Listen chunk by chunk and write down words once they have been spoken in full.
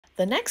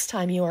The next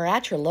time you are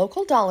at your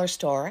local dollar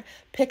store,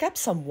 pick up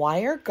some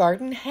wire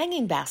garden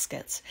hanging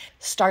baskets.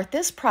 Start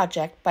this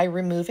project by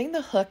removing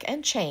the hook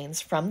and chains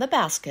from the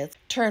baskets.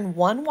 Turn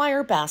one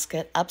wire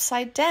basket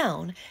upside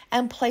down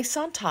and place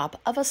on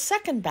top of a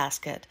second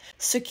basket.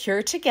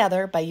 Secure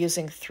together by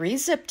using 3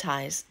 zip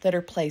ties that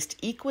are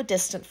placed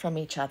equidistant from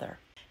each other.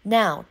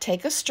 Now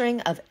take a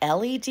string of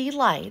LED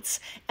lights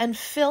and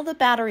fill the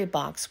battery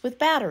box with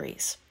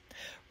batteries.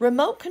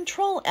 Remote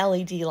control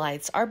LED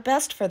lights are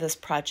best for this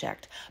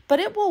project, but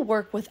it will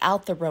work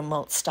without the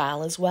remote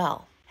style as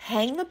well.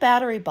 Hang the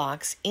battery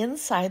box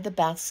inside the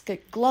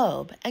basket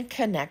globe and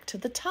connect to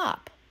the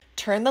top.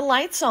 Turn the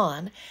lights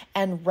on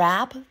and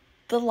wrap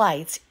the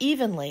lights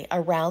evenly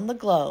around the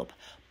globe,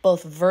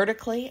 both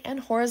vertically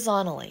and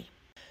horizontally.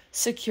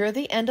 Secure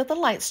the end of the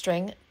light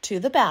string to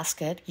the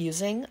basket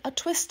using a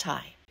twist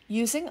tie.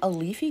 Using a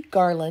leafy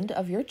garland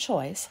of your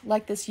choice,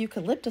 like this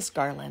eucalyptus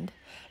garland,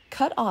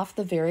 cut off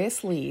the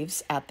various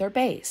leaves at their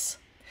base.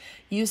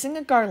 Using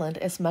a garland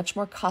is much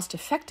more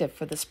cost-effective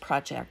for this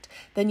project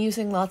than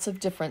using lots of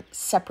different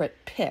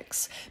separate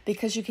picks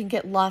because you can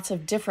get lots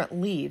of different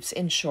leaves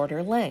in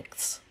shorter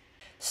lengths.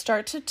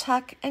 Start to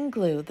tuck and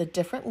glue the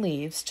different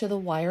leaves to the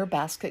wire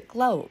basket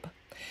globe.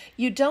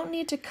 You don't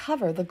need to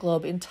cover the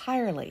globe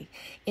entirely.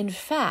 In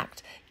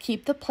fact,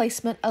 keep the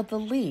placement of the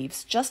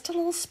leaves just a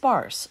little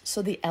sparse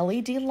so the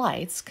LED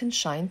lights can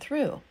shine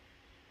through.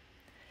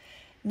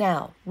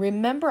 Now,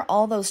 remember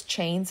all those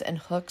chains and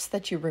hooks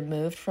that you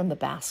removed from the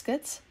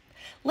baskets?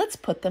 Let's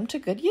put them to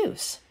good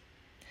use.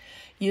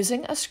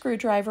 Using a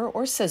screwdriver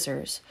or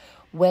scissors,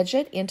 wedge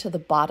it into the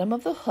bottom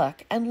of the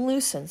hook and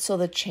loosen so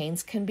the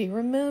chains can be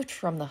removed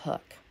from the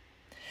hook.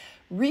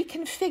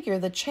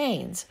 Reconfigure the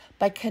chains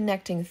by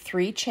connecting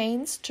 3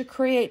 chains to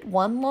create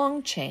 1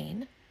 long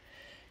chain,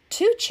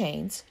 2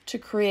 chains to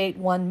create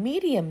 1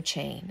 medium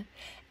chain,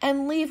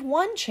 and leave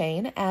 1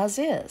 chain as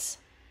is.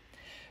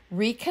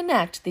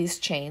 Reconnect these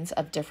chains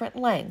of different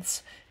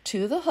lengths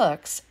to the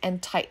hooks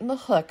and tighten the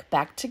hook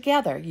back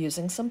together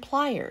using some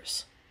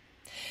pliers.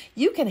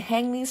 You can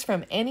hang these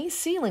from any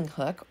ceiling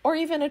hook or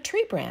even a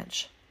tree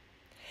branch.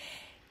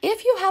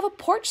 If you have a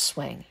porch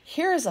swing,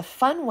 here is a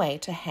fun way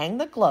to hang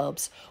the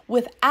globes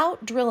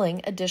without drilling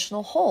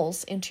additional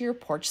holes into your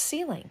porch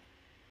ceiling.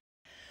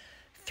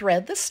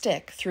 Thread the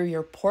stick through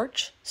your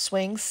porch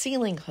swing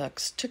ceiling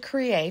hooks to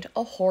create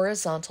a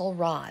horizontal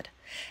rod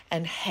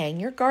and hang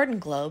your garden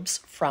globes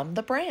from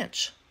the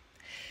branch.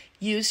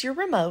 Use your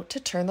remote to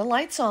turn the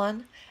lights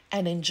on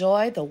and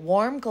enjoy the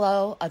warm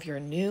glow of your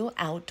new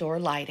outdoor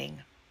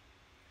lighting.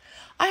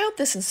 I hope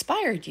this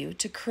inspired you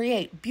to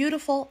create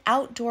beautiful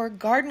outdoor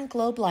garden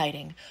globe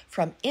lighting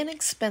from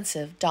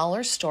inexpensive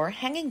dollar store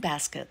hanging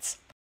baskets.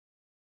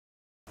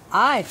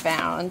 I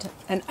found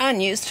an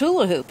unused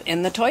hula hoop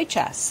in the toy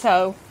chest,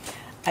 so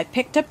I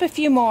picked up a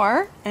few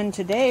more, and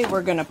today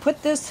we're going to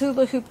put this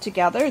hula hoop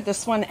together.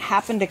 This one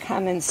happened to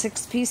come in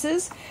 6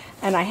 pieces,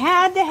 and I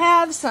had to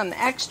have some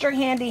extra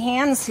handy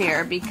hands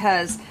here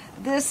because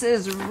this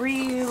is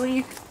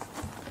really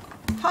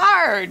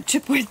hard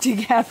to put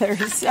together.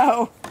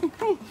 So,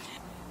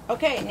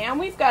 okay, now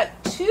we've got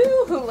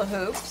 2 hula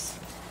hoops,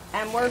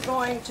 and we're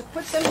going to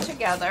put them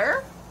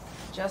together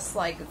just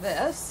like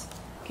this.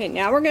 Okay,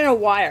 now we're going to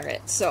wire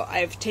it. So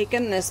I've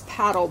taken this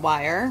paddle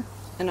wire,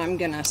 and I'm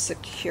going to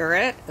secure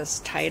it as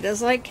tight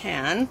as I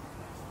can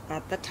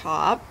at the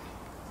top.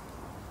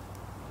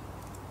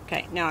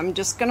 Okay, now I'm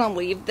just going to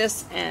leave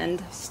this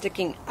end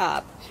sticking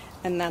up,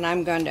 and then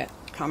I'm going to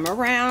come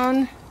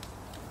around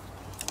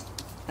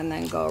and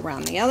then go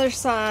around the other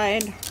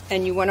side.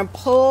 And you want to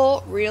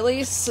pull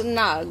really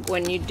snug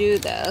when you do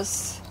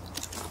this.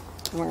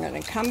 And we're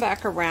going to come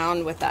back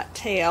around with that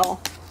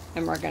tail,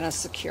 and we're going to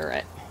secure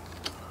it.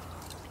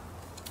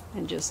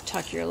 And just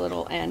tuck your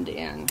little end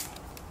in.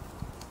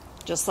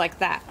 Just like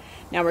that.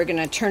 Now we're going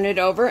to turn it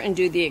over and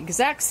do the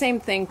exact same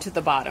thing to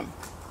the bottom.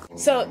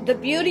 So the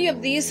beauty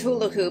of these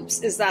hula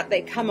hoops is that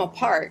they come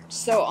apart.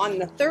 So on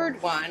the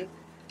third one,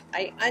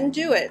 I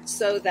undo it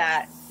so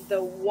that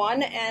the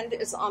one end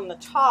is on the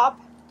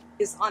top,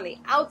 is on the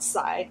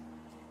outside,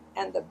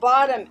 and the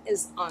bottom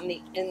is on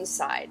the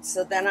inside.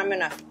 So then I'm going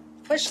to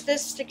push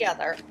this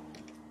together,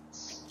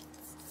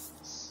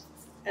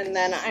 and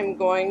then I'm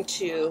going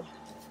to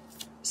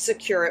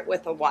secure it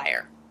with a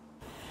wire.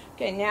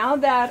 Okay, now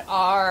that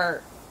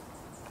our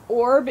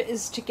orb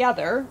is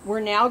together,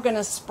 we're now going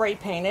to spray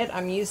paint it.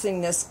 I'm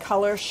using this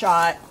Color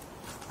Shot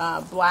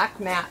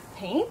black matte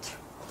paint,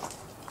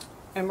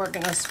 and we're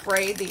going to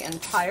spray the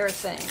entire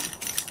thing.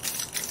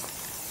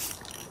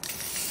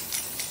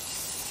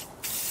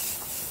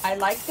 I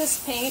like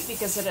this paint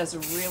because it has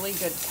really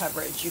good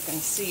coverage. You can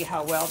see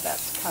how well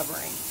that's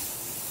covering.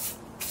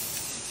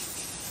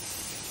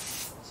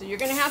 So you're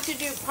going to have to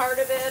do part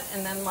of it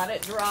and then let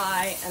it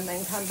dry and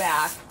then come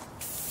back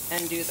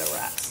and do the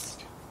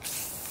rest.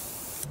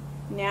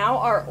 Now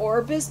our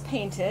orb is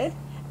painted,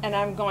 and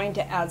I'm going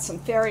to add some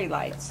fairy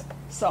lights.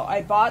 So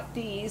I bought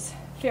these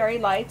fairy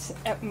lights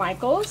at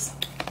Michael's,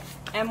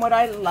 and what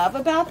I love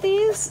about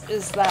these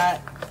is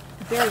that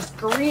there's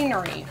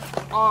greenery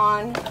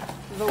on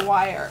the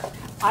wire.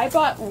 I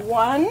bought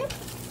one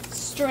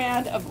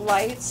strand of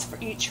lights for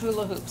each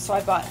hula hoop. So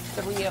I bought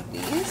 3 of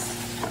these.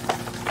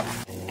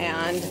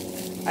 And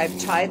I've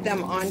tied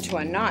them onto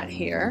a knot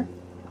here.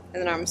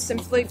 And then I'm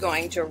simply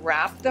going to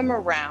wrap them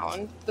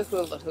around the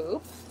hula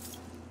hoop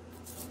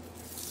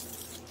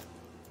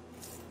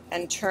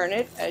and turn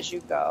it as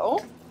you go.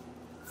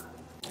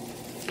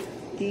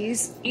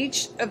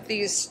 Each of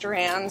these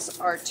strands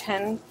are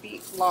 10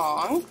 feet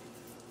long.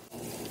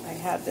 I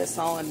had this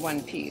all in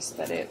one piece,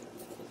 but it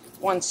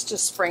wants to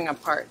spring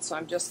apart, so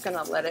I'm just going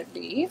to let it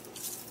be.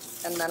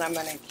 And then I'm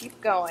going to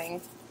keep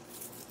going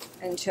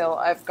until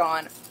I've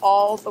gone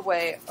all the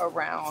way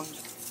around.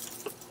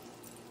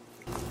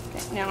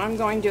 Okay, now I'm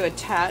going to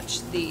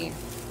attach the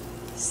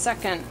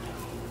second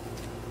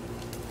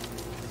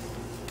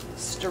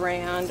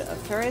strand of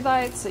fairy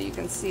lights, so you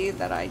can see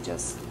that I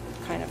just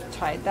kind of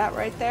tied that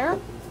right there.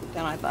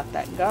 Then I let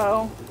that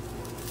go.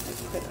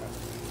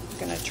 I'm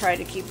going to try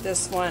to keep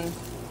this one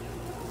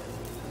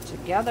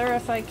together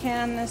if I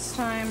can this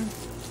time.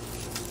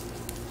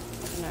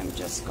 And I'm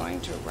just going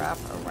to wrap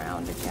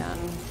around again.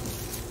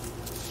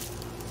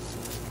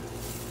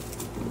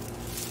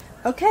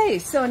 Okay,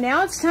 so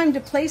now it's time to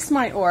place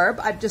my orb.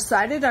 I've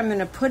decided I'm going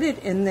to put it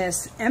in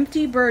this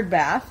empty bird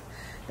bath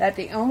that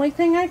the only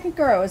thing I can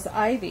grow is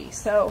ivy.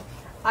 So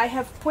I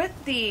have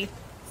put the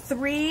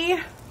 3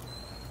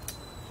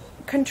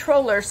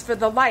 controllers for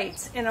the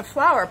lights in a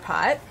flower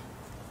pot,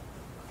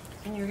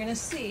 and you're going to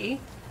see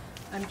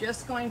I'm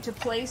just going to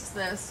place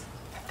this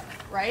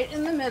right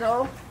in the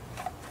middle,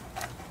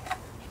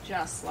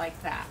 just like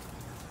that.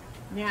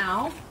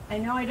 Now, I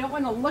know I don't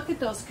want to look at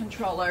those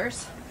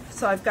controllers,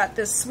 so I've got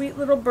this sweet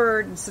little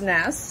bird's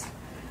nest,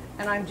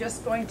 and I'm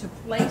just going to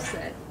place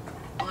it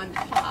on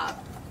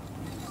top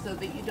so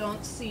that you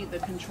don't see the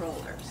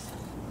controllers.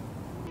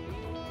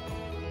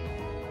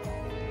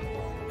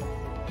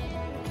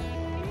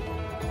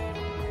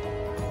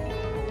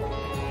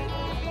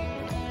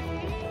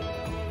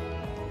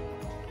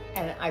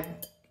 And I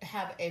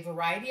have a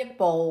variety of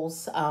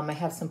bowls. I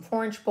have some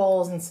 4-inch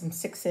bowls and some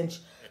 6-inch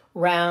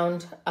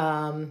round.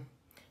 I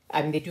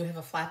mean, they do have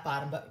a flat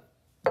bottom, but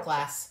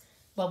glass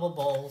bubble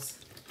bowls.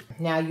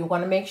 Now you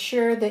want to make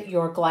sure that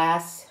your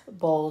glass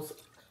bowls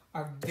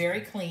are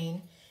very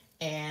clean.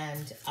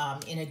 And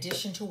in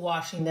addition to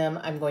washing them,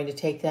 I'm going to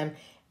take them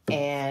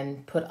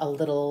and put a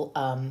little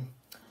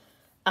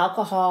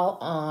alcohol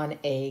on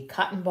a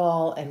cotton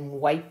ball and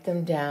wipe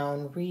them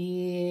down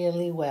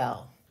really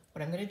well.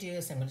 What I'm going to do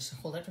is I'm going to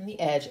hold it from the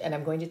edge, and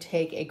I'm going to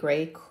take a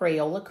gray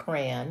Crayola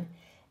crayon,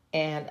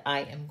 and I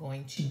am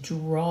going to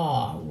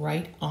draw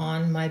right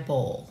on my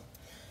bowl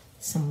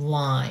some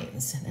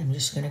lines. And I'm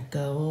just going to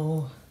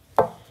go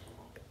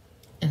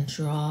and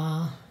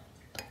draw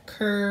a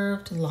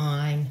curved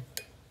line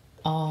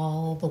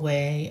all the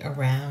way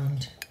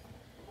around.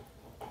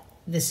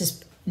 This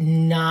is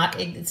not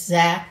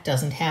exact,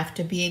 doesn't have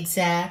to be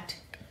exact.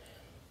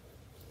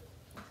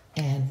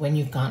 And when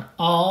you've gone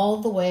all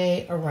the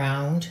way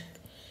around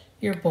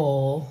your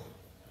bowl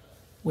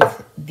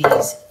with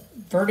these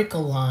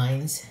vertical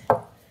lines,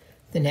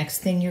 the next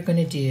thing you're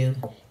going to do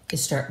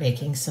is start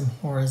making some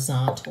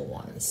horizontal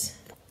ones.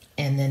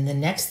 And then the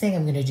next thing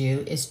I'm going to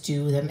do is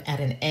do them at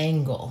an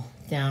angle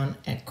down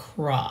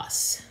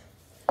across.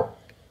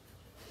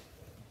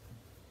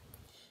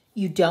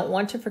 You don't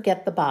want to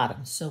forget the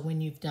bottom. So when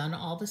you've done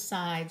all the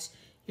sides,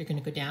 you're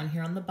going to go down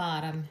here on the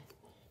bottom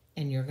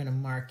and you're going to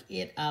mark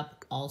it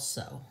up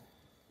also.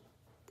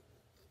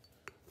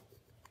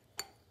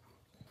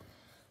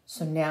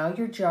 So now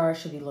your jar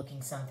should be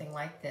looking something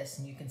like this,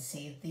 and you can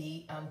see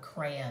the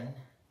crayon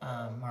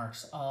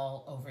marks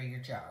all over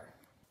your jar.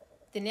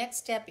 The next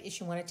step is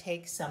you want to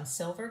take some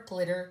silver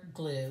glitter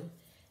glue,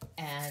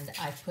 and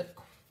I put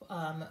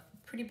a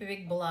pretty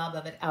big blob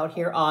of it out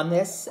here on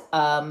this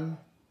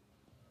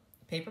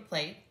paper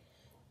plate.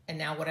 And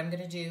now what I'm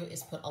going to do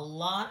is put a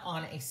lot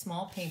on a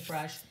small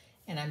paintbrush,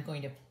 and I'm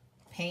going to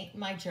paint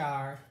my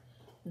jar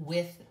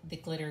with the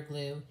glitter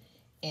glue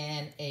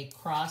in a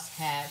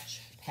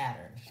crosshatch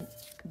pattern.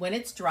 When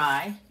it's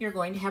dry, you're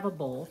going to have a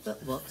bowl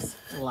that looks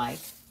like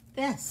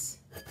this.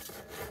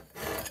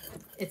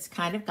 It's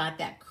kind of got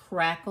that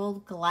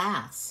crackled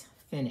glass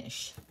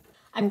finish.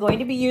 I'm going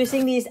to be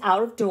using these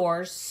out of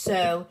doors,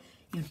 so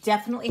you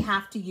definitely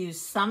have to use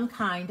some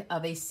kind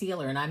of a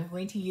sealer, and I'm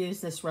going to use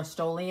this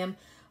Rust-Oleum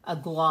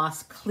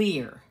Gloss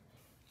Clear.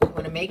 You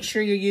want to make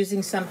sure you're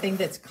using something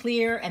that's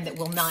clear and that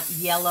will not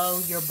yellow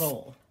your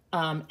bowl.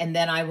 And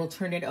then I will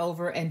turn it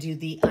over and do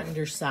the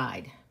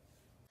underside.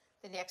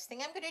 The next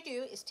thing I'm going to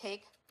do is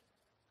take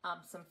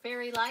some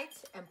fairy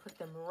lights and put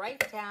them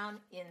right down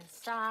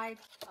inside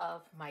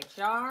of my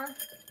jar.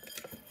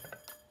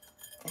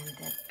 And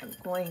then I'm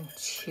going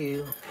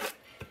to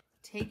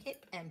take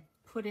it and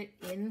put it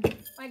in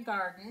my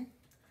garden.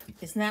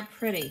 Isn't that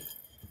pretty?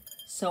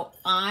 So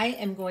I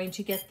am going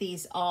to get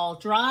these all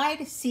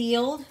dried,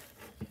 sealed,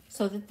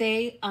 so that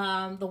they,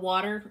 the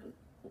water,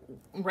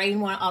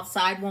 rain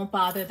outside won't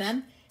bother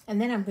them. And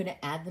then I'm going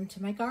to add them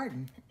to my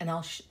garden. And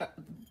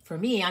for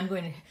me, I'm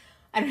going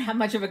to I don't have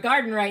much of a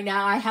garden right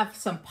now. I have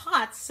some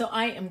pots, so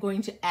I am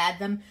going to add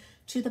them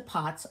to the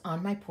pots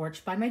on my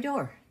porch by my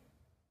door.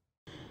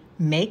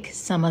 Make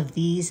some of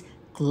these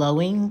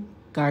glowing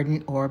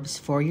garden orbs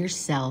for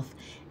yourself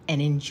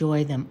and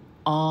enjoy them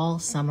all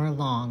summer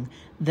long.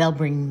 They'll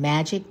bring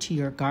magic to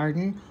your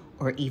garden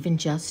or even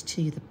just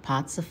to the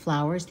pots of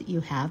flowers that you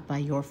have by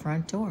your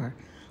front door,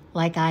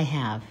 like I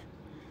have.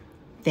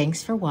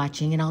 Thanks for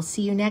watching, and I'll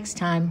see you next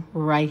time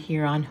right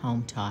here on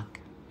Home Talk.